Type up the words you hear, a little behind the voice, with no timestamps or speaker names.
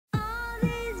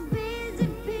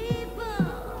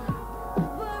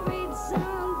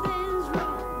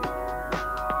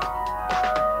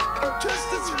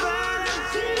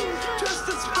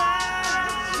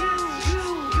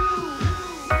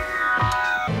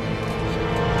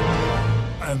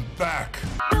and back.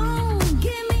 Don't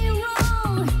get me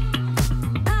wrong,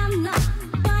 I'm not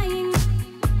buying.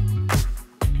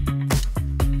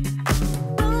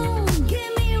 Don't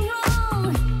get me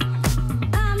wrong,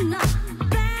 I'm not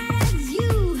bad as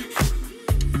you.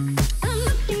 I'm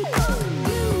looking for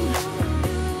you.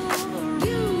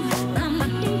 I'm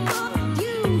looking for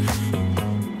you.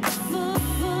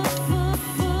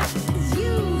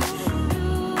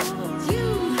 For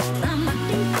you. I'm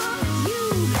looking for you.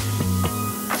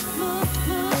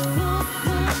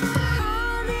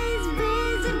 All these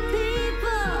busy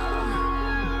people,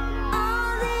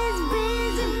 all these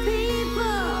busy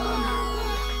people,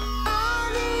 all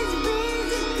these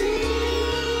busy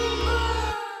people.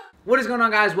 What is going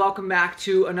on, guys? Welcome back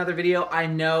to another video. I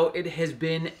know it has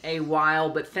been a while,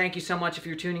 but thank you so much if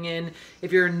you're tuning in.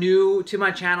 If you're new to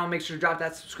my channel, make sure to drop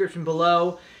that subscription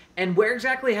below. And where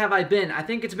exactly have I been? I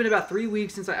think it's been about 3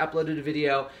 weeks since I uploaded a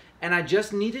video, and I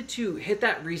just needed to hit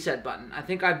that reset button. I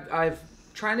think I've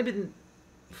trying to been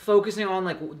focusing on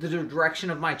like the direction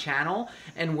of my channel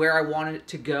and where I wanted it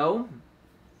to go.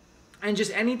 And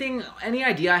just any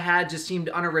idea I had just seemed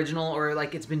unoriginal or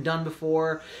like it's been done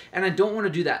before. And I don't want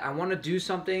to do that. I want to do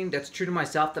something that's true to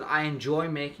myself that I enjoy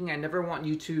making. I never want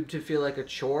YouTube to feel like a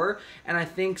chore. And I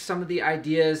think some of the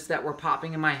ideas that were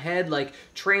popping in my head, like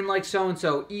train like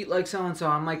so-and-so, eat like so-and-so,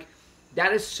 I'm like,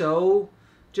 that is so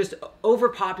just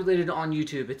overpopulated on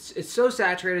YouTube. It's so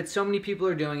saturated, so many people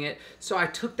are doing it. So I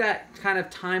took that kind of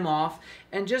time off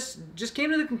and just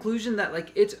came to the conclusion that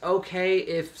like it's okay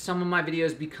if some of my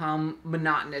videos become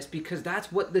monotonous, because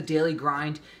that's what the daily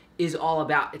grind is all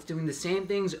about. It's doing the same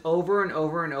things over and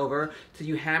over and over till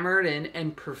you hammer it in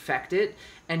and perfect it.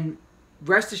 And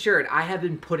rest assured, I have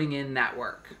been putting in that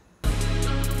work.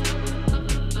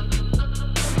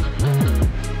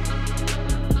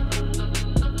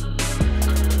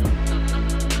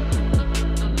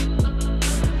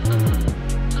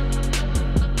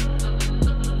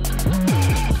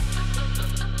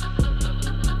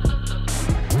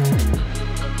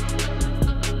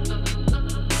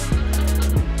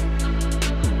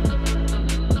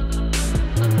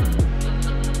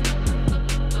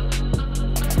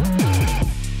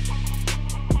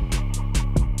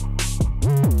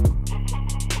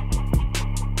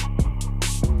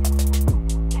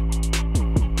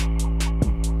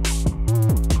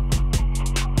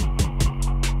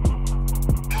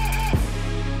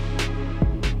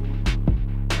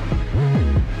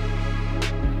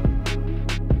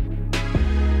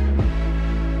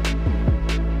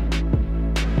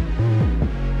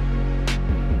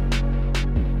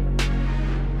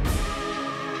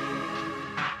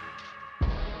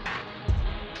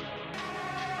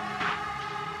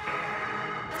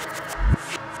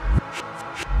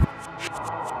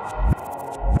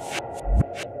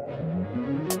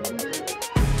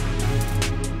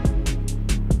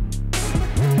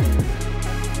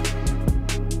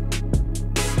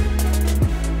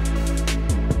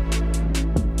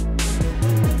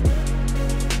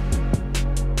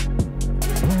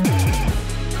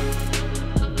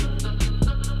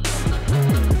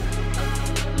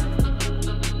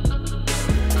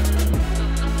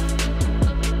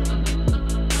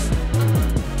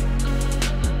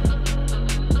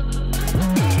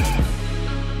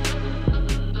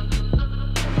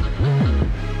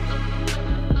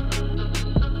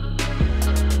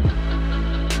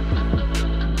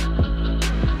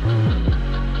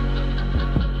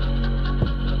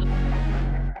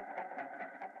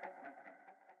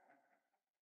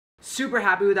 Super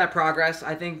happy with that progress.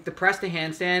 I think the press to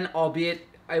handstand, albeit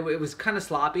it was kind of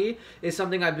sloppy, is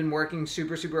something I've been working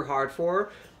super hard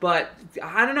for. But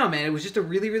I don't know, man. It was just a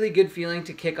really good feeling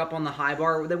to kick up on the high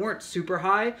bar. They weren't super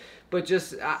high, but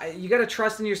just you got to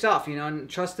trust in yourself, you know, and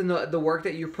trust in the work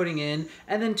that you're putting in.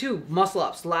 And then too, muscle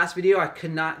ups. The last video, I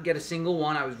could not get a single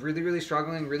one. I was really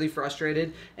struggling, really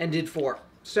frustrated, and did 4.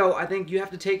 So I think you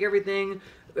have to take everything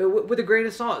with a grain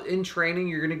of salt. In training,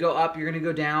 you're going to go up, you're going to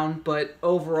go down, but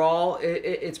overall,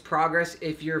 it's progress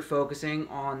if you're focusing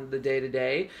on the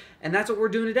day-to-day. And that's what we're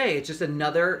doing today. It's just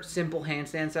another simple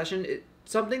handstand session.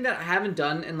 Something that I haven't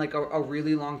done in like a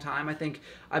really long time. I think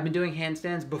I've been doing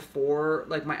handstands before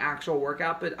like my actual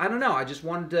workout, but I don't know. I just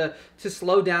wanted to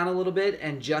slow down a little bit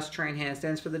and just train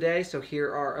handstands for the day. So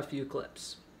here are a few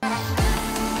clips.